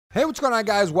Hey, what's going on,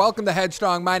 guys? Welcome to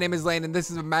Headstrong. My name is Lane, and this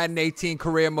is a Madden 18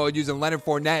 career mode using Leonard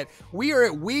Fournette. We are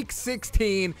at week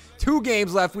 16, 2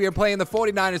 games left. We are playing the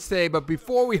 49ers today, but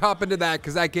before we hop into that,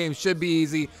 because that game should be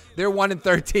easy, they're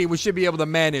 1-13. We should be able to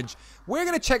manage. We're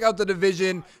going to check out the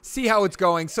division, see how it's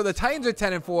going. So the Titans are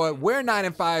 10-4. We're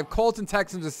 9-5. Colts and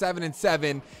Texans are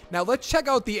 7-7. Now let's check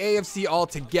out the AFC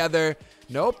altogether.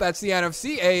 Nope, that's the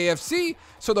NFC, AFC.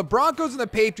 So the Broncos and the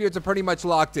Patriots are pretty much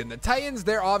locked in. The Titans,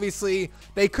 they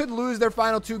could lose their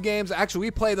final 2 games. Actually,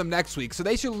 we play them next week. So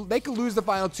they could lose the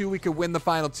final 2. We could win the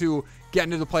final 2, get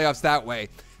into the playoffs that way.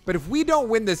 But if we don't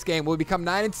win this game, we'll become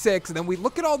 9-6. And then we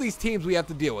look at all these teams we have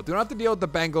to deal with. We don't have to deal with the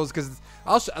Bengals because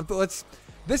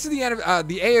this is the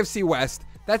AFC West.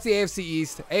 That's the AFC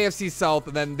East, AFC South,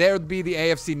 and then there would be the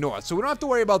AFC North. So we don't have to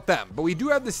worry about them. But we do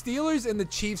have the Steelers and the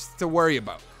Chiefs to worry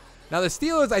about. Now, the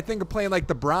Steelers, I think, are playing like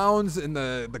the Browns and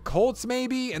the Colts,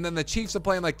 maybe. And then the Chiefs are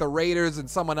playing like the Raiders and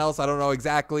someone else. I don't know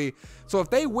exactly. So if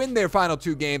they win their final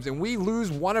 2 games and we lose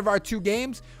one of our 2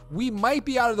 games, we might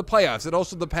be out of the playoffs. It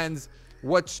also depends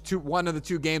one of the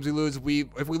 2 games we lose. If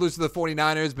we lose to the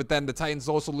 49ers, but then the Titans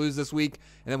also lose this week,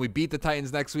 and then we beat the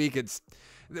Titans next week,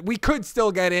 we could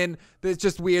still get in. It's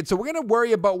just weird. So we're going to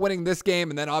worry about winning this game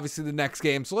and then obviously the next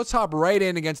game. So let's hop right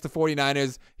in against the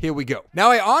 49ers. Here we go.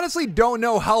 Now, I honestly don't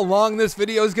know how long this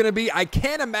video is going to be. I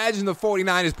can't imagine the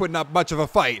 49ers putting up much of a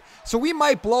fight. So we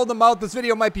might blow them out. This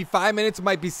video might be 5 minutes. It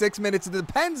might be 6 minutes. It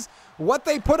depends what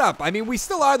they put up. I mean, we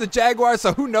still are the Jaguars,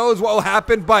 so who knows what will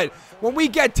happen. But when we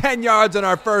get 10 yards on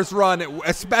our first run,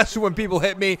 especially when people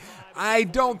hit me, I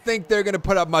don't think they're going to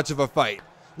put up much of a fight.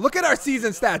 Look at our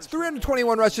season stats.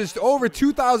 321 rushes, over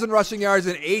 2,000 rushing yards,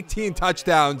 and 18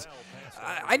 touchdowns.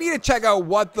 I need to check out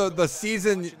what the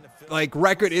season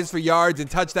record is for yards and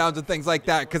touchdowns and things like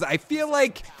that, because I feel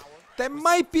like that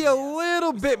might be a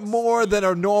little bit more than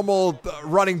a normal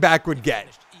running back would get.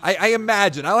 I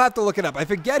imagine. I'll have to look it up. I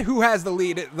forget who has the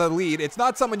lead. It's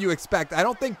not someone you expect. I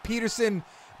don't think Peterson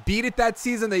beat it that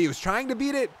season, that he was trying to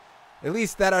beat it. At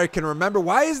least that I can remember.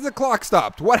 Why is the clock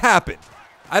stopped? What happened?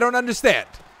 I don't understand.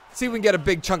 Let's see if we can get a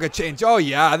big chunk of change. Oh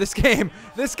yeah, this game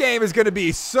is going to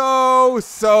be so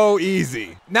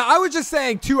easy. Now, I was just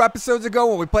saying 2 episodes ago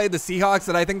when we played the Seahawks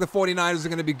that I think the 49ers are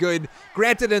going to be good.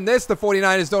 Granted, in this, the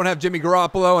 49ers don't have Jimmy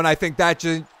Garoppolo, and I think that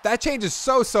changes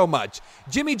so much.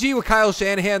 Jimmy G with Kyle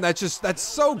Shanahan, that's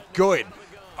so good.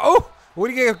 Oh! What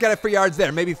do you get for yards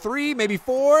there? Maybe 3, maybe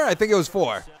 4? I think it was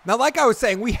 4. Now, like I was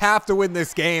saying, we have to win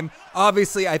this game.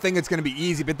 Obviously, I think it's going to be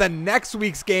easy, but then next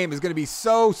week's game is going to be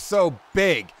so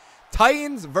big.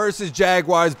 Titans versus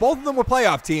Jaguars. Both of them were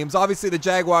playoff teams. Obviously, the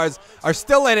Jaguars are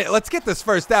still in it. Let's get this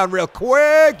first down real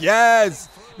quick. Yes.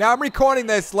 Now, I'm recording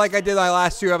this like I did my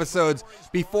last 2 episodes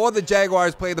before the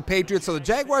Jaguars play the Patriots, so the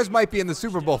Jaguars might be in the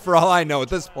Super Bowl for all I know at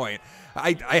this point.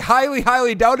 I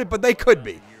highly doubt it, but they could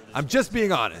be. I'm just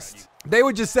being honest. They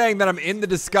were just saying that I'm in the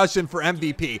discussion for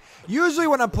MVP. Usually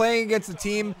when I'm playing against a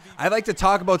team, I like to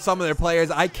talk about some of their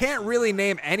players. I can't really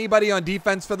name anybody on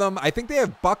defense for them. I think they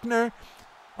have Buckner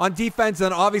on defense,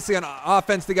 and obviously on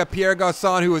offense, they got Pierre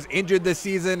Garçon, who was injured this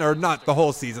season, or not the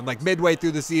whole season, like midway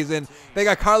through the season. They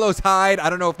got Carlos Hyde.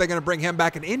 I don't know if they're going to bring him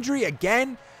back. An injury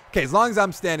again? Okay, as long as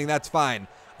I'm standing, that's fine.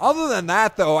 Other than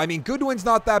that, though, I mean, Goodwin's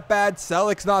not that bad.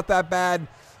 Selleck's not that bad.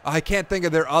 I can't think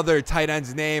of their other tight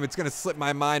end's name. It's going to slip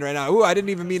my mind right now. Ooh, I didn't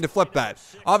even mean to flip that.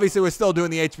 Obviously, we're still doing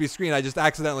the HB screen. I just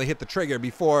accidentally hit the trigger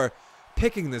before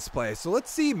picking this play. So let's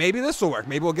see. Maybe this will work.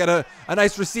 Maybe we'll get a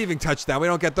nice receiving touchdown. We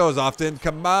don't get those often.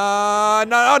 Come on.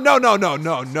 No.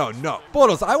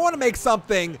 Bulldogs, I want to make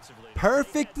something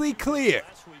perfectly clear.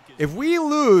 If we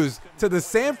lose to the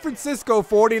San Francisco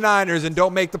 49ers and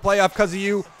don't make the playoff because of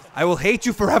you, I will hate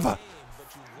you forever.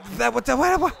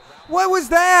 What was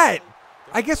that?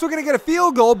 I guess we're going to get a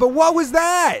field goal, but what was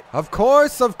that? Of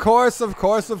course. I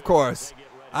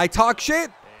talk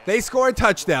shit. They score a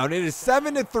touchdown. It is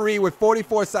 7-3 with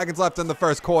 44 seconds left in the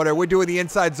first quarter. We're doing the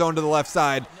inside zone to the left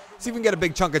side. See if we can get a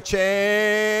big chunk of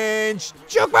change.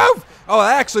 Juke move! Oh,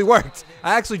 that actually worked.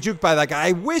 I actually juked by that guy.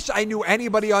 I wish I knew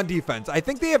anybody on defense. I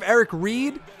think they have Eric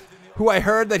Reed, who I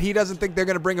heard that he doesn't think they're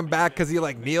going to bring him back because he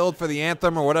kneeled for the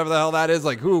anthem or whatever the hell that is.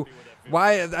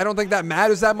 Why? I don't think that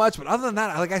matters that much. But other than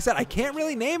that, like I said, I can't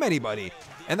really name anybody.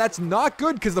 And that's not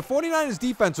good because the 49ers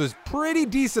defense was pretty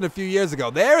decent a few years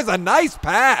ago. There's a nice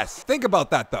pass. Think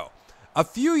about that, though. A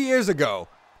few years ago,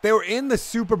 they were in the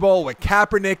Super Bowl with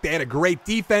Kaepernick. They had a great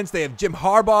defense. They have Jim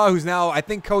Harbaugh, who's now, I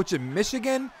think, coach in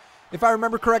Michigan, if I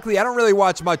remember correctly. I don't really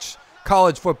watch much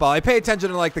college football. I pay attention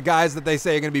to like the guys that they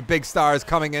say are going to be big stars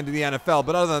coming into the NFL.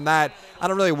 But other than that, I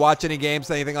don't really watch any games,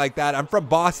 anything like that. I'm from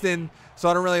Boston, so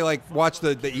I don't really like watch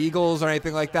the Eagles or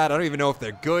anything like that. I don't even know if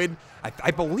they're good.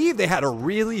 I believe they had a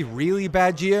really, really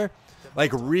bad year.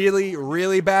 Like really,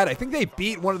 really bad. I think they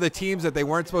beat one of the teams that they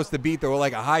weren't supposed to beat. They were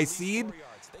like a high seed.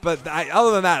 But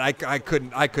other than that, I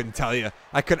couldn't tell you.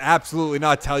 I could absolutely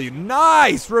not tell you.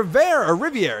 Nice!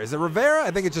 Riviera. Is it Rivera?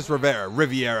 I think it's just Rivera.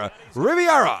 Riviera.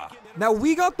 Now,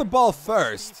 we got the ball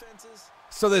first.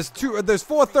 So there's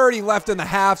 4:30 left in the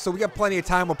half, so we got plenty of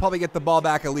time. We'll probably get the ball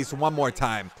back at least one more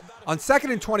time. On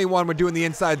 2nd and 21, we're doing the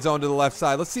inside zone to the left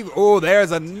side. Let's see. Oh,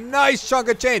 there's a nice chunk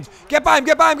of change. Get by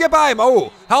him.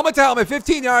 Oh, helmet to helmet,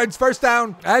 15 yards, first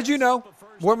down. As you know,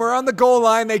 when we're on the goal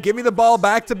line, they give me the ball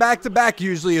back to back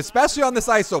usually, especially on this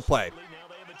ISO play.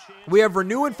 We have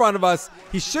Renew in front of us.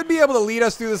 He should be able to lead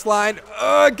us through this line.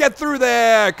 Get through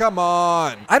there. Come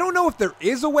on. I don't know if there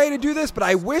is a way to do this, but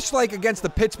I wish, like against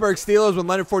the Pittsburgh Steelers when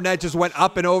Leonard Fournette just went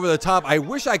up and over the top, I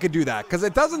wish I could do that because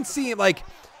it doesn't seem like...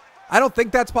 I don't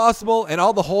think that's possible, and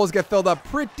all the holes get filled up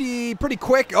pretty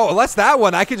quick. Oh, unless that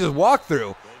one I could just walk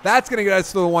through. That's going to get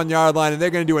us to the 1 yard line, and they're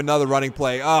going to do another running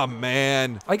play. Oh,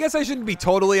 man. I guess I shouldn't be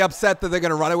totally upset that they're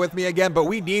going to run it with me again, but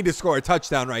we need to score a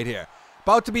touchdown right here.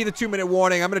 About to be the 2-minute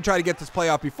warning. I'm going to try to get this play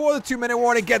off before the 2-minute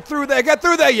warning. Get through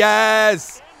there.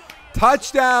 Yes.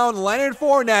 Touchdown, Leonard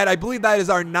Fournette. I believe that is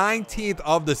our 19th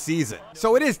of the season.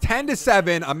 So it is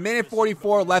 10-7, a minute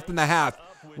 44 left in the half.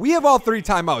 We have all 3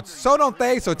 timeouts. So don't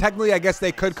they. So technically, I guess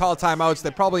they could call timeouts.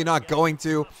 They're probably not going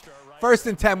to. 1st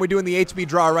and 10, we're doing the HB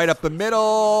draw right up the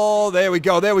middle. There we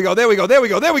go.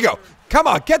 Come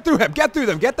on, get through him. Get through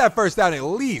them. Get that first down at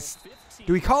least.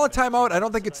 Do we call a timeout? I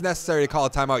don't think it's necessary to call a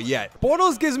timeout yet.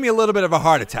 Bortles gives me a little bit of a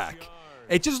heart attack.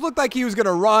 It just looked like he was going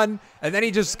to run, and then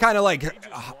he just kind of like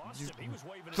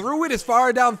threw it as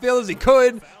far downfield as he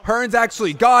could. Hearns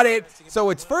actually got it. So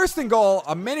it's 1st and goal,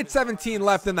 a minute 17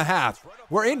 left in the half.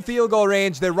 We're in field goal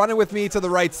range. They're running with me to the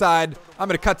right side. I'm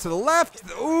going to cut to the left.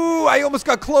 Ooh, I almost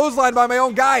got clotheslined by my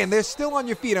own guy, and they're still on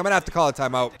your feet. I'm going to have to call a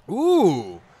timeout.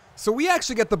 Ooh, so we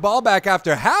actually get the ball back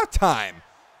after halftime.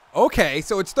 Okay,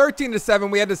 so it's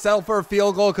 13-7. We had to settle for a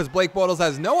field goal because Blake Bortles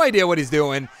has no idea what he's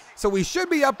doing. So we should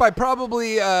be up by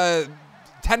probably 10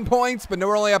 points, but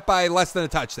we're only up by less than a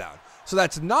touchdown. So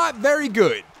that's not very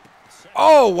good.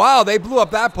 Oh, wow, they blew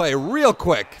up that play real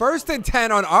quick. 1st and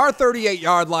 10 on our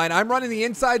 38-yard line. I'm running the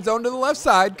inside zone to the left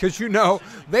side because, you know,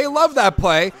 they love that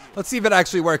play. Let's see if it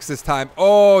actually works this time.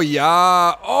 Oh,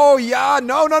 yeah.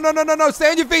 No.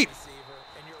 Stay on your feet.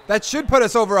 That should put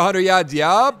us over 100 yards.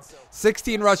 Yup.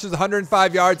 16 rushes,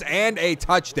 105 yards, and a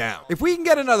touchdown. If we can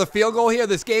get another field goal here,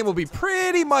 this game will be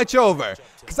pretty much over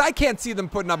because I can't see them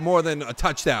putting up more than a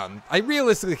touchdown. I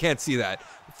realistically can't see that.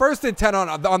 1st and 10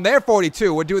 on their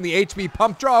 42. We're doing the HB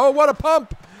pump draw. Oh, what a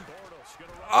pump.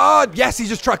 Oh, yes, he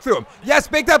just trucked through him. Yes,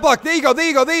 make that block. There you go.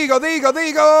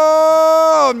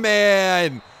 Oh,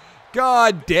 man.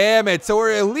 God damn it. So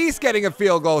we're at least getting a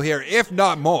field goal here, if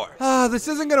not more. This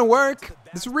isn't going to work.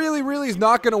 This really is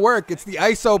not going to work. It's the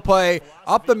ISO play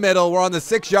up the middle. We're on the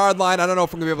 6-yard line. I don't know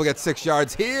if we're going to be able to get 6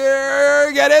 yards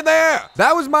here. Get in there.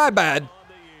 That was my bad.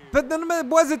 But then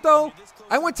was it, though?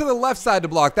 I went to the left side to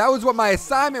block. That was what my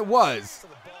assignment was.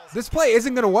 This play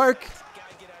isn't going to work.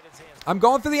 I'm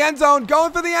going for the end zone.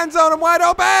 I'm wide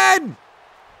open.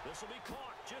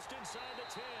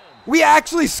 We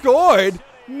actually scored.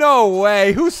 No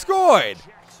way. Who scored?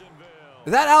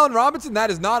 Is that Allen Robinson?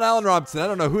 That is not Allen Robinson. I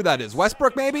don't know who that is.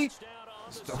 Westbrook, maybe?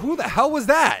 Who the hell was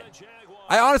that?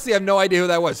 I honestly have no idea who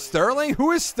that was. Sterling?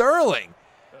 Who is Sterling?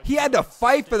 He had to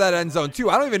fight for that end zone, too.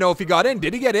 I don't even know if he got in.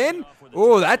 Did he get in?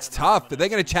 Oh, that's tough. Are they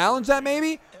going to challenge that,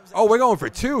 maybe? Oh, we're going for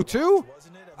two?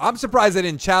 I'm surprised they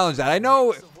didn't challenge that. I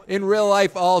know in real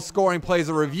life all scoring plays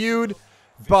are reviewed,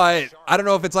 but I don't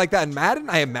know if it's like that in Madden.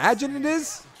 I imagine it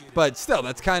is, but still,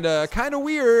 that's kind of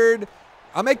weird.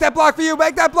 I'll make that block for you.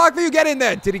 Get in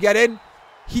there. Did he get in?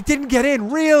 He didn't get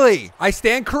in, really. I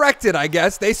stand corrected, I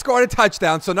guess. They scored a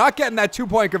touchdown, so not getting that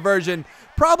 2-point conversion.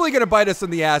 Probably going to bite us in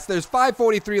the ass. There's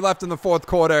 5:43 left in the 4th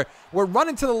quarter. We're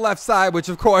running to the left side, which,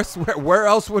 of course, where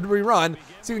else would we run?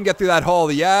 So we can get through that hole.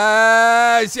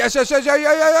 Yes.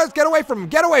 Get away from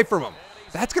him.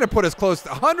 That's going to put us close to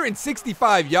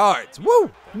 165 yards.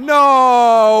 Woo.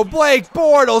 No, Blake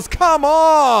Bortles, come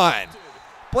on.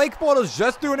 Blake Bortles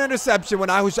just threw an interception when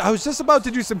I was just about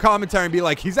to do some commentary and be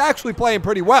like, he's actually playing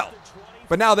pretty well.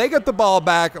 But now they get the ball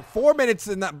back.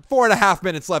 4.5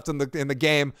 minutes left in the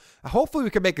game. Hopefully we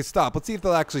can make a stop. Let's see if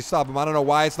they'll actually stop him. I don't know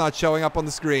why it's not showing up on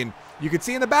the screen. You can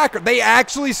see in the background, they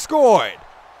actually scored.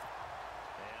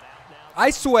 I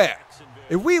swear.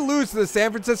 If we lose to the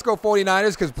San Francisco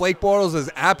 49ers because Blake Bortles is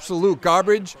absolute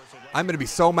garbage, I'm going to be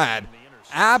so mad.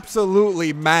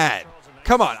 Absolutely mad.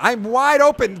 Come on, I'm wide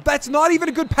open. That's not even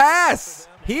a good pass.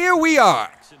 Here we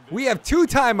are. We have 2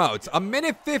 timeouts, a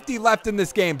minute 50 left in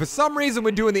this game. For some reason,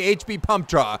 we're doing the HB pump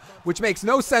draw, which makes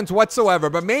no sense whatsoever,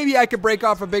 but maybe I could break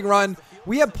off a big run.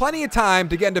 We have plenty of time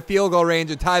to get into field goal range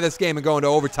and tie this game and go into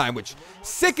overtime, which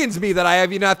sickens me that I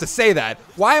even have to say that.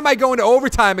 Why am I going to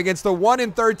overtime against the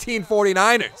 1-13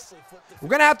 49ers? We're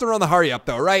going to have to run the hurry up,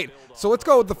 though, right? So let's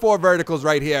go with the 4 verticals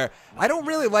right here. I don't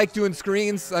really like doing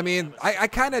screens. I mean, I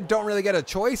kind of don't really get a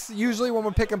choice usually when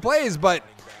we're picking plays, but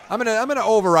I'm gonna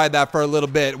override that for a little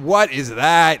bit. What is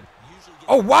that?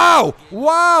 Oh, wow.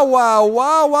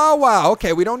 Wow.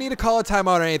 Okay, we don't need to call a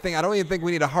timeout or anything. I don't even think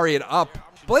we need to hurry it up.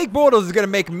 Blake Bortles is going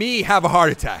to make me have a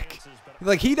heart attack.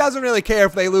 Like, he doesn't really care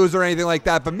if they lose or anything like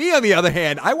that. But me, on the other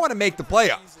hand, I want to make the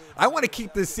playoffs. I want to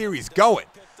keep this series going.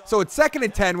 So it's 2nd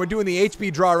and 10. We're doing the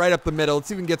HB draw right up the middle. Let's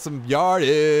see if we can get some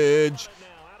yardage.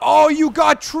 Oh, you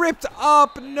got tripped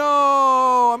up.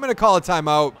 No. I'm going to call a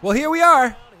timeout. Well, here we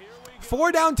are.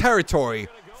 4 down territory.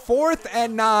 4th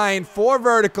and 9. 4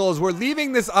 verticals. We're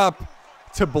leaving this up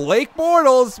to Blake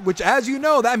Bortles, which, as you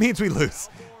know, that means we lose.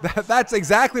 That's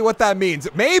exactly what that means.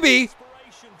 Maybe.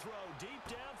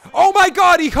 Oh, my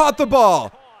God. He caught the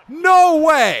ball. No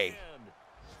way.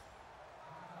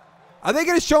 Are they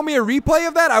going to show me a replay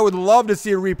of that? I would love to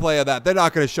see a replay of that. They're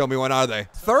not going to show me one, are they?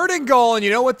 3rd and goal, and you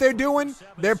know what they're doing?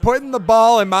 They're putting the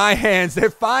ball in my hands.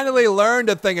 They've finally learned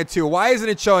a thing or two. Why isn't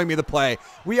it showing me the play?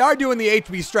 We are doing the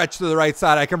HB stretch to the right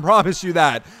side. I can promise you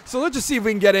that. So let's just see if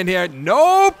we can get in here.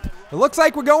 Nope. It looks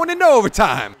like we're going into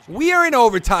overtime. We are in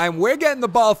overtime. We're getting the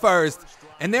ball first,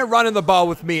 and they're running the ball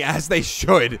with me, as they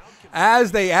should.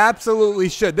 As they absolutely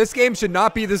should. This game should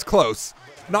not be this close.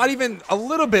 Not even a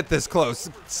little bit this close.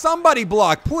 Somebody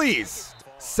block, please.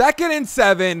 2nd and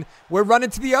 7. We're running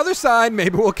to the other side.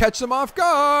 Maybe we'll catch them off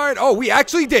guard. Oh, we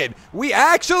actually did. We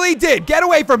actually did. Get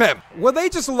away from him. Will they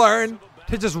just learn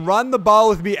to just run the ball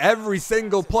with me every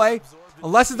single play?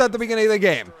 Unless it's at the beginning of the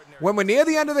game. When we're near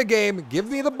the end of the game, give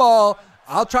me the ball.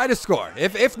 I'll try to score.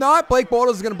 If not, Blake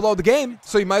Bortles is going to blow the game.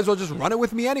 So you might as well just run it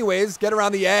with me anyways. Get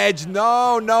around the edge.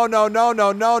 No.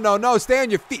 Stay on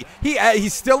your feet.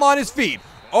 He's still on his feet.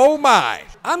 Oh my.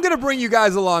 I'm going to bring you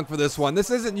guys along for this one. This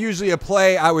isn't usually a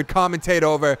play I would commentate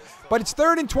over, but it's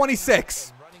 3rd and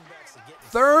 26.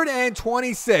 3rd and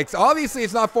 26. Obviously,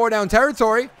 it's not 4 down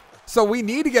territory, so we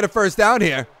need to get a first down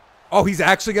here. Oh, he's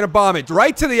actually going to bomb it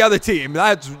right to the other team.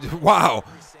 That's, wow.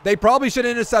 They probably should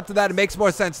have intercepted that. It makes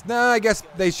more sense. No, I guess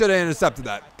they should have intercepted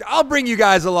that. I'll bring you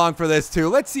guys along for this too.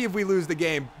 Let's see if we lose the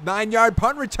game. 9-yard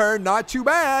punt return, not too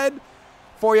bad.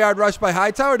 4-yard rush by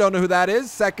Hightower. Don't know who that is.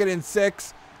 2nd and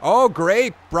 6. Oh,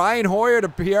 great. Brian Hoyer to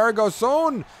Pierre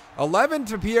Garçon. 11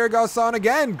 to Pierre Garçon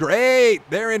again. Great.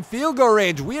 They're in field goal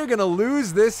range. We are going to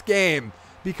lose this game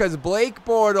because Blake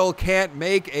Bortles can't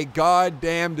make a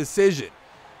goddamn decision.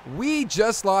 We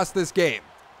just lost this game.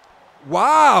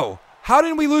 Wow. How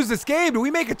didn't we lose this game? Did we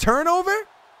make a turnover?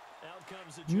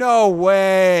 No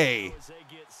way.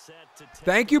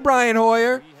 Thank you, Brian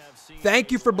Hoyer.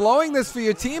 Thank you for blowing this for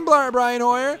your team, Brian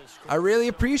Hoyer. I really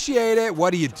appreciate it.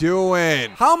 What are you doing?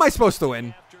 How am I supposed to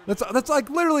win? That's like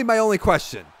literally my only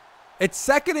question. It's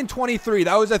 2nd and 23.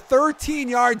 That was a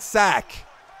 13-yard sack.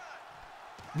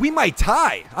 We might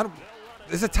tie.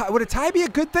 Would a tie be a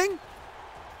good thing?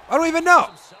 I don't even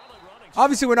know.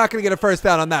 Obviously, we're not going to get a first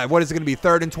down on that. What is it going to be,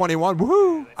 3rd and 21?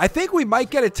 Woohoo! I think we might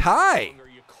get a tie,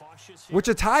 which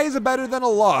a tie is better than a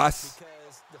loss.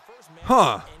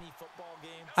 Huh.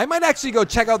 I might actually go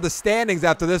check out the standings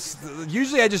after this.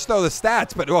 Usually I just throw the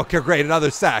stats, but okay, great,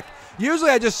 another sack. Usually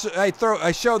I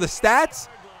show the stats,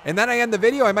 and then I end the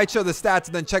video. I might show the stats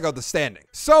and then check out the standings.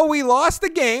 So we lost the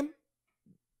game,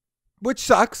 which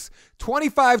sucks.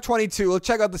 25-22. We'll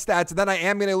check out the stats, and then I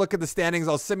am going to look at the standings.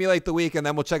 I'll simulate the week, and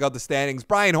then we'll check out the standings.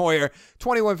 Brian Hoyer,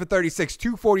 21 for 36,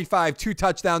 245, 2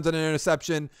 touchdowns and an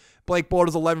interception. Blake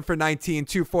Bortles, 11 for 19,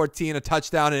 214, a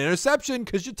touchdown and an interception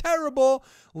because you're terrible.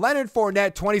 Leonard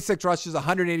Fournette, 26 rushes,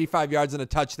 185 yards and a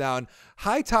touchdown.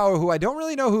 Hightower, who I don't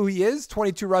really know who he is,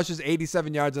 22 rushes,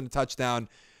 87 yards and a touchdown.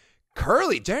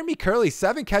 Jeremy Curley,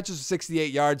 7 catches for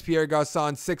 68 yards. Pierre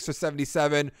Garçon, 6 for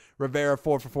 77. Rivera,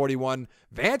 4 for 41.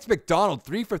 Vance McDonald,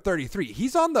 3 for 33.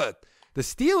 He's on the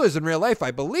Steelers in real life,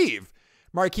 I believe.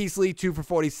 Marquise Lee, 2 for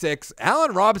 46.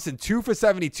 Allen Robinson, 2 for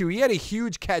 72. He had a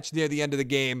huge catch near the end of the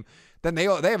game. Then they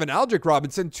have an Aldrick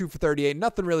Robinson, 2 for 38.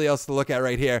 Nothing really else to look at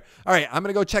right here. All right, I'm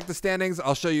going to go check the standings.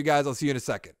 I'll show you guys. I'll see you in a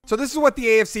second. So this is what the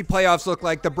AFC playoffs look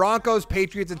like. The Broncos,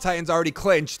 Patriots, and Titans already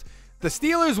clinched. The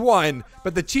Steelers won,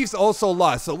 but the Chiefs also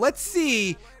lost. So let's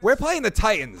see. We're playing the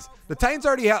Titans. The Titans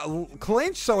already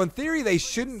clinched, so in theory, they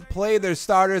shouldn't play their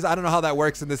starters. I don't know how that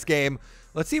works in this game.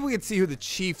 Let's see if we can see who the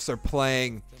Chiefs are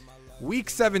playing. Week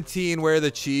 17, where are the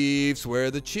Chiefs? Where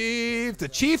are the Chiefs? The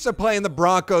Chiefs are playing the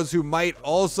Broncos, who might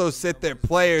also sit their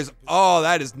players. Oh,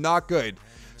 that is not good.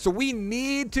 So we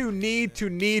need to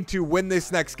win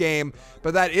this next game.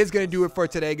 But that is going to do it for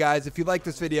today, guys. If you like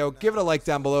this video, give it a like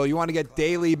down below. You want to get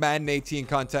daily Madden 18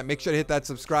 content, make sure to hit that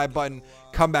subscribe button.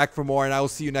 Come back for more, and I will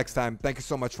see you next time. Thank you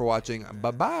so much for watching.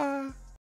 Bye-bye.